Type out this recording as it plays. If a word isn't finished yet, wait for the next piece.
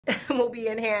will be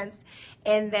enhanced,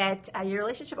 and that your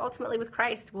relationship ultimately with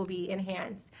Christ will be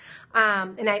enhanced.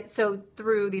 So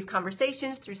through these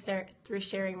conversations, through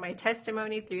sharing my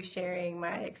testimony, through sharing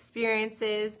my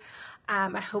experiences,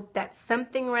 I hope that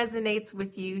something resonates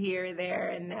with you here or there,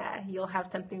 and you'll have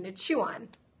something to chew on.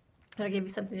 It'll give you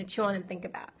something to chew on and think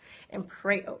about and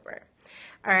pray over.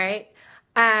 All right.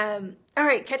 All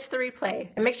right. Catch the replay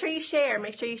and make sure you share.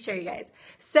 Make sure you share, you guys.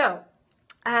 So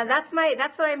that's what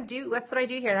I do. That's what I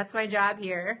do here. That's my job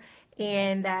here.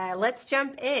 And let's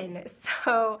jump in.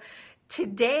 So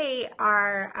today,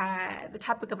 the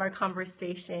topic of our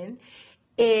conversation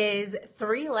is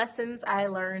 3 lessons I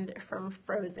learned from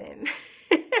Frozen.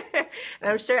 And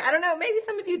I'm sure, I don't know, maybe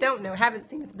some of you don't know, haven't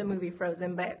seen the movie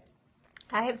Frozen, but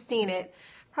I have seen it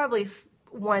probably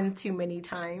one too many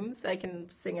times. I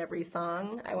can sing every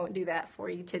song. I won't do that for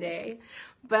you today.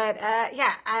 But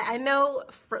yeah, I know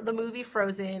the movie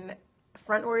Frozen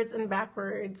frontwards and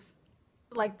backwards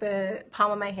like the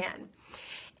palm of my hand.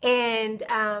 And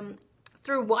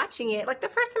through watching it, like the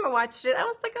first time I watched it, I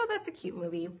was like, oh, that's a cute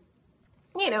movie.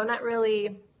 You know, not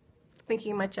really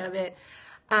thinking much of it.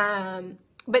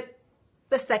 But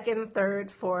the second, third,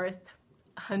 fourth,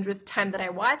 100th time that I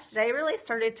watched it, I really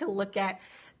started to look at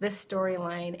the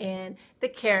storyline and the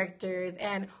characters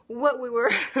and what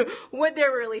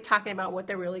they're really talking about, what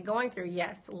they're really going through.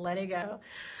 Yes, let it go.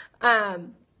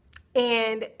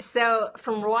 And so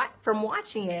from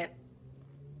watching it,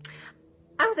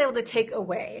 I was able to take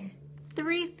away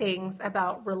 3 things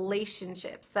about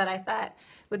relationships that I thought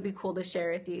would be cool to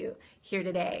share with you here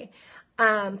today.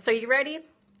 So you ready?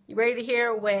 You ready to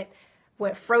hear what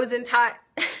Frozen taught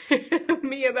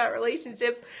me about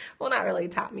relationships? Well, not really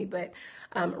taught me, but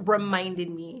reminded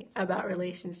me about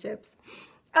relationships.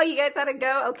 Oh, you guys gotta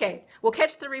go? Okay. Well,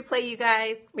 catch the replay, you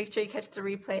guys. Make sure you catch the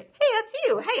replay. Hey, that's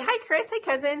you. Hey, hi, Chris. Hi,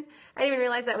 cousin. I didn't even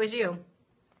realize that was you.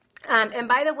 And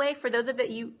by the way, for those of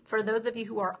you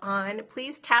who are on,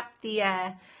 please tap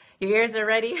your ears are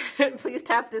ready. Please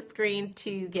tap the screen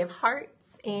to give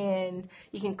hearts, and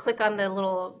you can click on the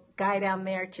little guy down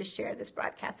there to share this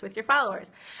broadcast with your followers.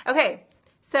 Okay.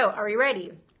 So are we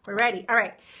ready? We're ready. All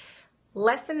right.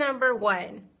 Lesson number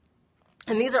 1.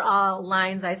 And these are all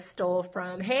lines I stole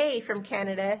from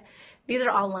Canada. These are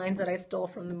all lines that I stole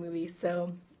from the movie.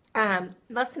 So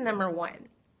lesson number 1.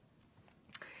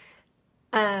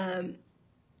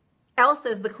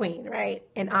 Elsa's the queen, right?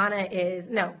 And Anna is,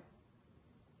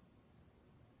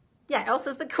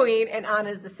 Elsa's the queen and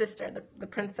Anna's the sister, the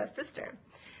princess sister.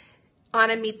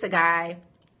 Anna meets a guy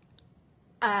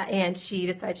and she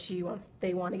decides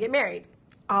they want to get married.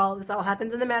 This all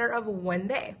happens in the matter of one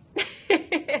day.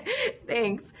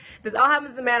 Thanks. This all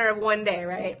happens in the matter of one day,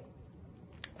 right?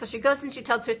 So she goes and she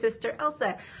tells her sister,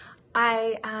 Elsa,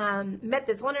 I met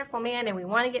this wonderful man and we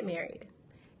want to get married.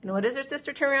 And what does her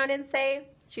sister turn around and say?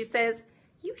 She says,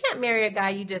 you can't marry a guy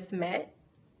you just met.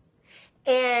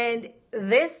 And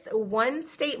this one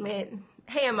statement,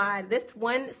 hey, Ahmad, this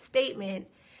one statement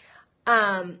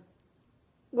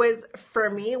was, for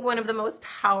me, one of the most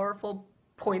powerful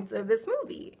points of this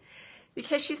movie,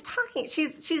 because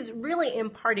she's really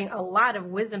imparting a lot of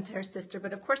wisdom to her sister.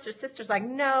 But of course her sister's like,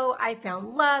 no, I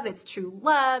found love. It's true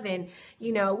love. And,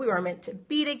 we were meant to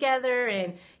be together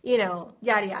and, yada,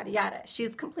 yada, yada.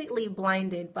 She's completely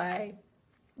blinded by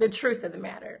the truth of the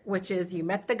matter, which is you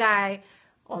met the guy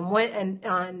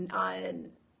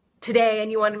on today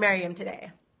and you want to marry him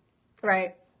today.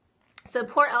 Right. So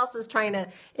poor Elsa's trying to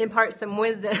impart some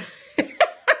wisdom.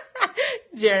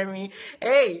 Jeremy,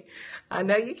 hey, I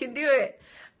know you can do it.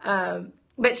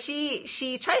 But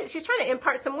she's trying to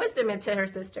impart some wisdom into her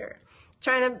sister,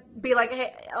 trying to be like,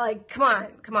 hey, like, come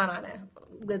on, Anna,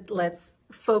 let's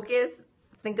focus.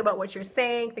 Think about what you're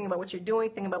saying. Think about what you're doing.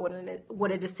 Think about how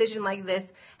a decision like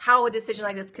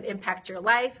this could impact your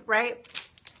life, right?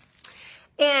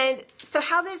 And so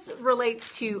how this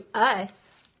relates to us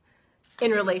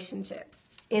in relationships,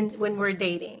 when we're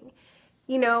dating,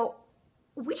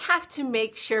 we have to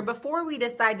make sure before we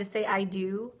decide to say I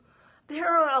do, there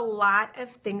are a lot of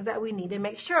things that we need to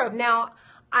make sure of. Now,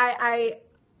 I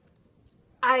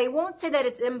won't say that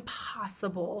it's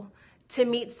impossible to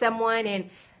meet someone and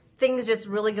things just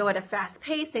really go at a fast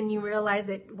pace and you realize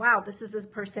that, wow, this is this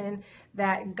person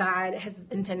that God has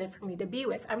intended for me to be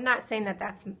with. I'm not saying that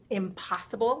that's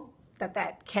impossible,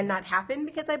 that cannot happen,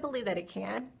 because I believe that it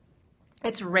can.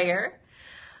 It's rare.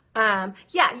 You got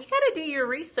to do your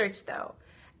research, though.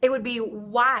 It would be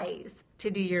wise to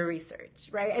do your research,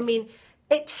 right? I mean,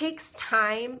 it takes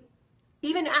time,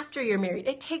 even after you're married,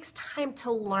 it takes time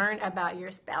to learn about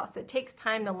your spouse. It takes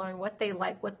time to learn what they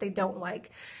like, what they don't like,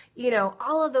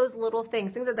 all of those little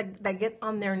things that get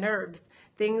on their nerves,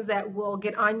 things that will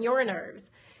get on your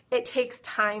nerves. It takes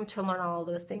time to learn all of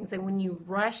those things. And when you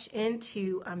rush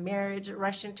into a marriage,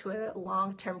 rush into a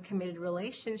long-term committed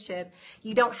relationship,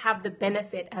 you don't have the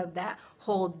benefit of that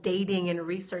whole dating and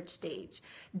research stage.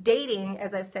 Dating,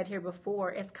 as I've said here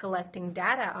before, is collecting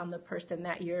data on the person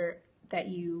that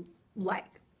you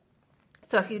like.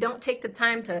 So if you don't take the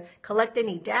time to collect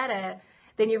any data,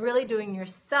 then you're really doing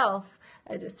yourself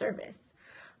a disservice.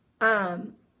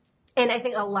 And I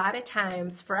think a lot of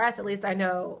times for us, at least I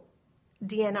know,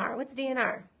 DNR. What's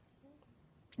DNR?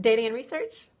 Dating and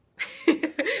research?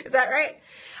 Is that right?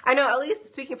 I know, at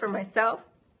least speaking for myself,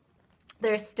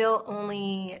 there's still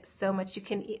only so much you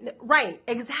can eat. Right,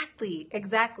 exactly.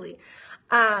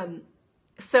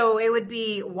 So it would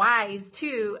be wise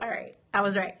to, all right, I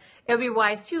was right. It would be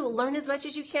wise to learn as much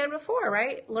as you can before,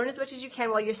 right? Learn as much as you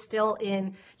can while you're still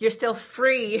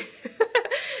free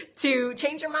to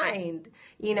change your mind,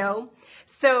 you know?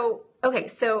 So, okay,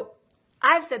 so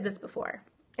I've said this before,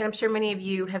 and I'm sure many of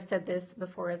you have said this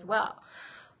before as well.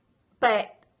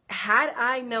 But had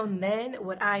I known then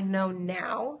what I know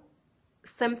now,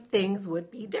 some things would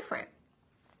be different.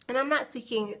 And I'm not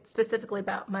speaking specifically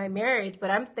about my marriage, but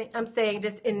I'm saying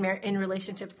just in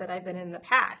relationships that I've been in the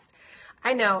past.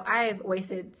 I know I've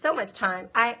wasted so much time.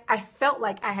 I felt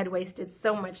like I had wasted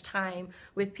so much time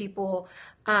with people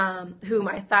whom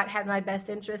I thought had my best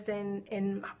interest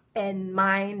in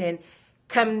mind, and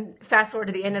come fast forward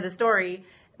to the end of the story,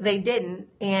 they didn't,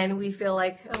 and we feel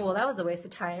like, oh, well, that was a waste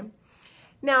of time.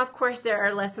 Now, of course, there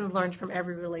are lessons learned from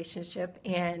every relationship,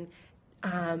 and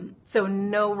so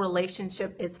no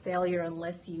relationship is failure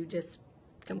unless you just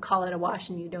can call it a wash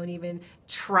and you don't even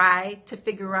try to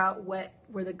figure out what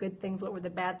were the good things, what were the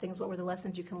bad things, what were the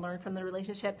lessons you can learn from the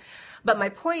relationship. But my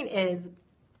point is,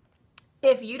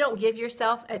 if you don't give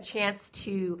yourself a chance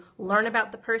to learn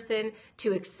about the person,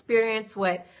 to experience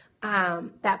what how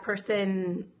that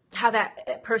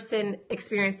person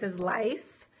experiences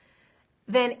life,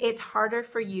 then it's harder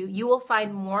for you. You will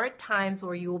find more times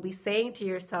where you will be saying to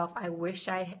yourself, I wish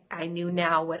I knew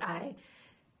now what I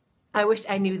wish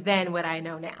I knew then what I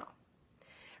know now.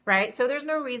 Right? So there's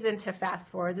no reason to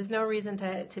fast forward. There's no reason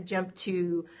to jump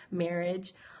to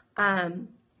marriage.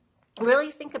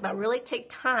 Really take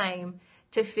time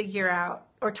to figure out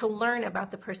or to learn about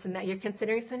the person that you're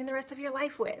considering spending the rest of your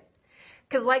life with.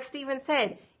 Because like Stephen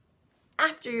said,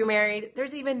 after you're married,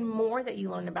 there's even more that you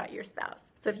learn about your spouse.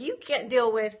 So if you can't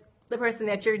deal with the person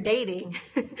that you're dating,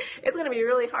 it's going to be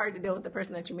really hard to deal with the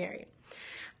person that you marry.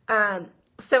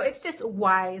 So it's just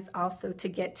wise also to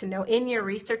get to know in your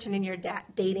research and in your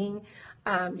dating,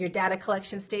 your data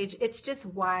collection stage, it's just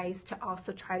wise to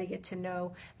also try to get to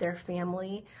know their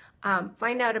family.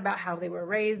 Find out about how they were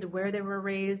raised, where they were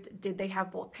raised, did they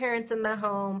have both parents in the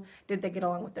home, did they get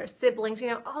along with their siblings,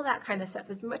 all that kind of stuff.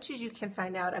 As much as you can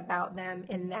find out about them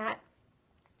in that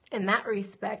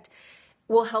respect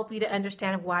will help you to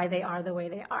understand why they are the way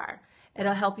they are.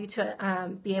 It'll help you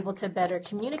to be able to better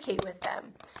communicate with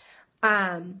them.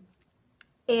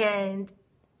 And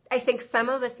I think some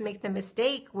of us make the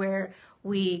mistake where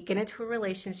we get into a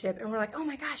relationship and we're like, oh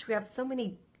my gosh, we have so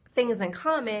many things in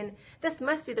common. This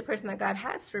must be the person that God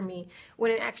has for me.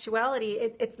 When in actuality,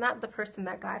 it's not the person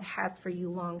that God has for you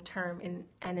long term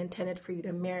and intended for you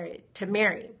to marry.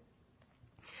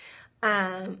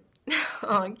 Oh,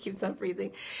 it keeps on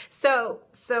freezing. So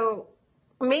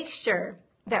make sure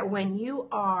that when you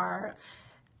are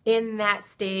in that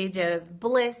stage of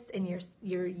bliss and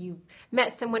you've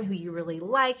met someone who you really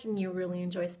like and you really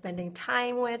enjoy spending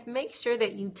time with, make sure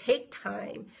that you take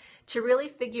time to really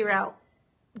figure out,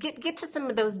 get to some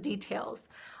of those details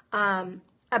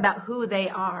about who they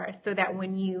are, so that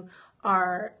when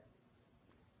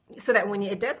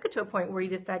it does get to a point where you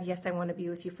decide, yes, I want to be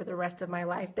with you for the rest of my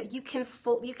life, that you can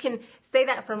say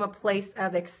that from a place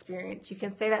of experience. You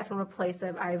can say that from a place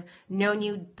of, I've known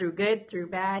you through good, through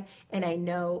bad, and I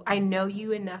know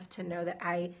you enough to know that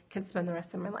I can spend the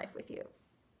rest of my life with you.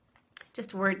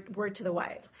 Just word to the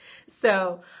wise.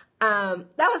 So that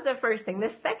was the first thing. The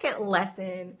second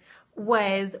lesson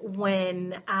was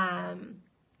when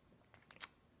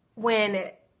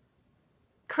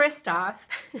Christoph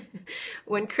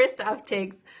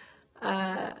takes,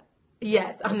 times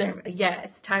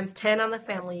 10 on the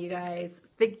family, you guys.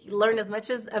 Learn as much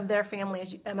of their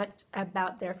family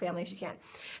about their family as you can.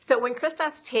 So when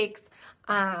Christoph takes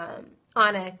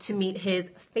Anna to meet his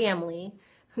family,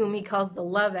 whom he calls the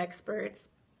love experts,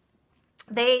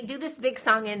 they do this big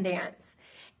song and dance.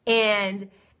 And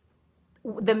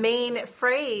the main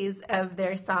phrase of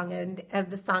their song and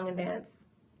dance.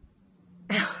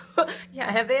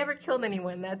 Yeah, have they ever killed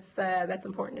anyone? That's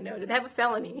important to know. Did they have a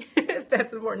felony?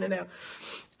 That's important to know.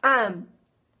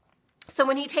 So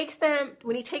when he takes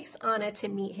Anna to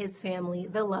meet his family,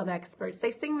 the love experts,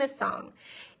 they sing this song.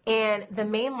 And the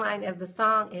main line of the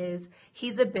song is,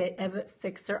 he's a bit of a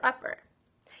fixer-upper.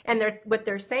 And what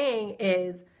they're saying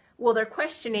is, well, they're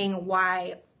questioning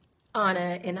why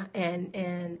Anna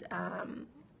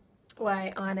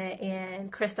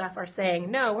and Christoph are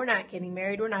saying, no, we're not getting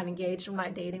married, we're not engaged, we're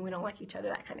not dating, we don't like each other,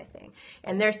 that kind of thing.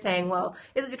 And they're saying, well,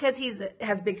 is it because he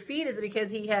has big feet? Is it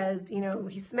because he has,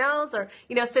 he smells? Or,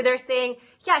 so they're saying,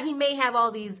 yeah, he may have all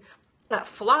these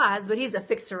flaws, but he's a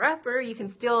fixer-upper. You can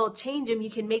still change him. You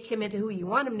can make him into who you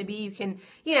want him to be. You can,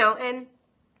 and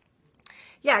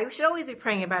yeah, we should always be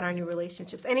praying about our new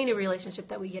relationships, any new relationship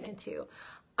that we get into.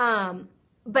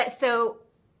 But so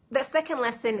the second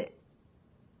lesson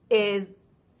is,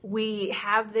 we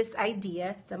have this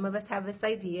idea, some of us have this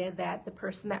idea, that the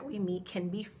person that we meet can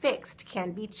be fixed,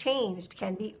 can be changed,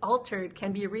 can be altered,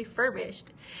 can be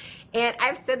refurbished. And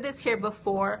I've said this here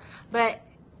before, but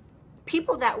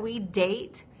people that we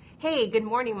date, hey, good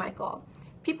morning, Michael.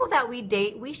 People that we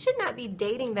date, we should not be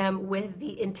dating them with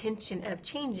the intention of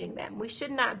changing them.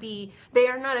 They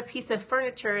are not a piece of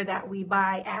furniture that we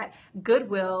buy at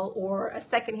Goodwill or a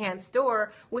secondhand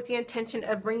store with the intention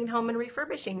of bringing home and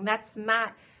refurbishing. That's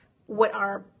not what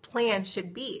our plan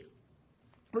should be.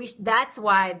 That's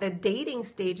why the dating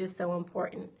stage is so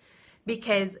important,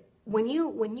 because when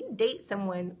you date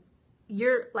someone,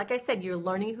 like I said, you're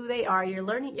learning who they are.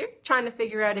 You're trying to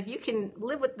figure out if you can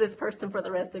live with this person for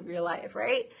the rest of your life,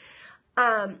 right?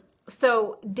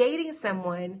 So dating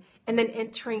someone and then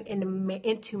entering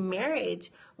into marriage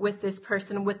with this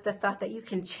person with the thought that you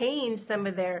can change some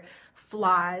of their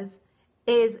flaws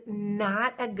is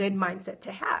not a good mindset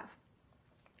to have.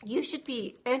 You should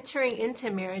be entering into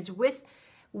marriage with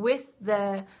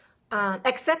the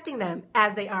accepting them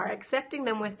as they are, accepting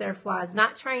them with their flaws,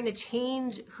 not trying to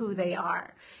change who they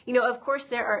are. Of course,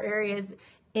 there are areas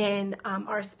in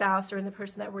our spouse or in the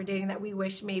person that we're dating that we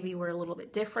wish maybe were a little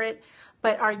bit different.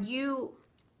 But are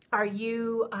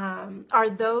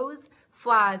those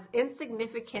flaws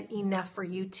insignificant enough for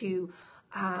you to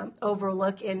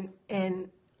overlook and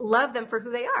love them for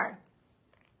who they are?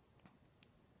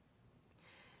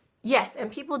 Yes,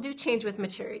 and people do change with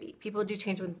maturity. People do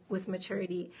change with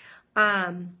maturity.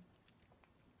 And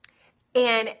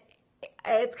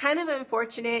it's kind of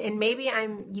unfortunate, and maybe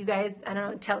you guys, I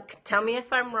don't know, tell me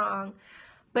if I'm wrong,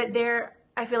 but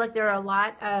I feel like there are a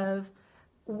lot of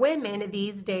women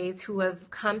these days who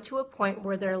have come to a point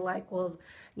where they're like, well,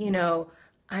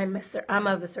 I'm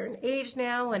of a certain age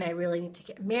now, and I really need to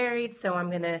get married, so I'm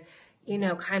going to,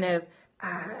 kind of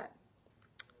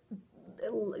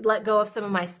let go of some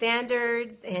of my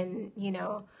standards and,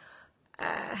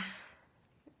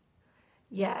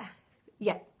 yeah.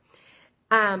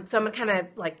 So I'm gonna kind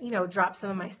of drop some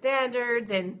of my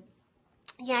standards, and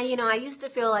I used to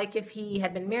feel like if he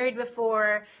had been married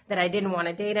before that I didn't want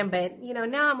to date him, but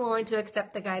now I'm willing to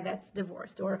accept the guy that's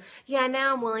divorced, or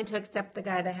now I'm willing to accept the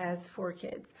guy that has 4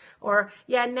 kids, or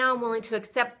now I'm willing to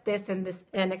accept this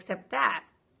and accept that.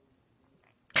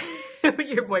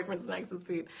 Your boyfriend snacks his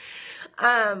food.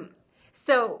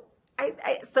 So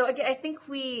I think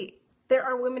there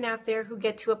are women out there who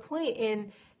get to a point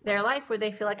in their life where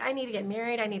they feel like, I need to get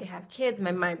married, I need to have kids,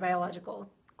 my biological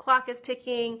clock is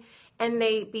ticking, and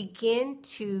they begin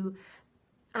to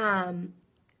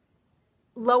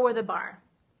lower the bar.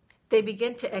 They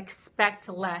begin to expect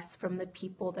less from the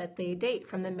people that they date,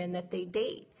 from the men that they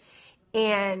date.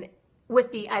 And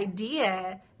with the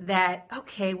idea that,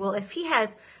 okay, well, if he has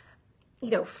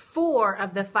 4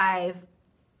 of the 5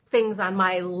 things on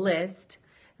my list,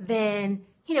 then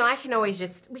I can always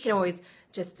fix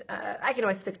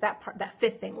that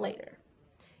 5th thing later.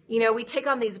 We take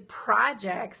on these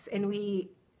projects and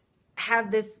we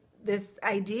have this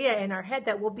idea in our head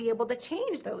that we'll be able to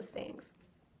change those things.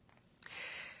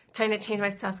 Trying to change my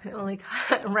spouse can only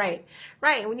right.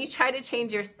 When you try to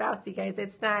change your spouse, you guys,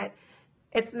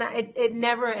 it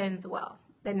never ends well.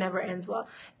 That never ends well.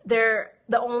 The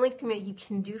only thing that you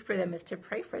can do for them is to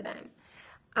pray for them.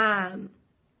 The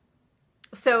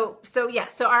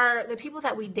people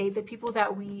that we date, the people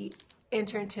that we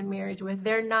enter into marriage with,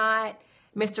 they're not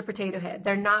Mr. Potato Head.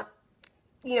 They're not,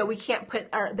 we can't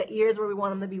put the ears where we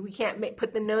want them to be. We can't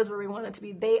put the nose where we want it to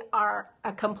be. They are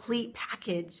a complete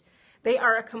package. They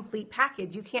are a complete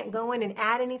package. You can't go in and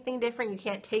add anything different. You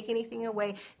can't take anything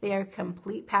away. They are a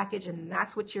complete package, and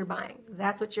that's what you're buying.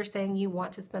 That's what you're saying you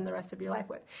want to spend the rest of your life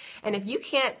with. And if you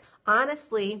can't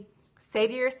honestly say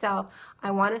to yourself, I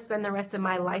want to spend the rest of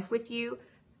my life with you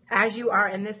as you are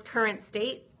in this current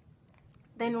state,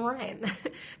 then run.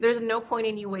 There's no point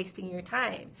in you wasting your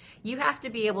time. You have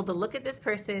to be able to look at this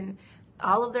person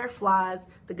all of their flaws,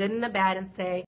 the good and the bad, and say,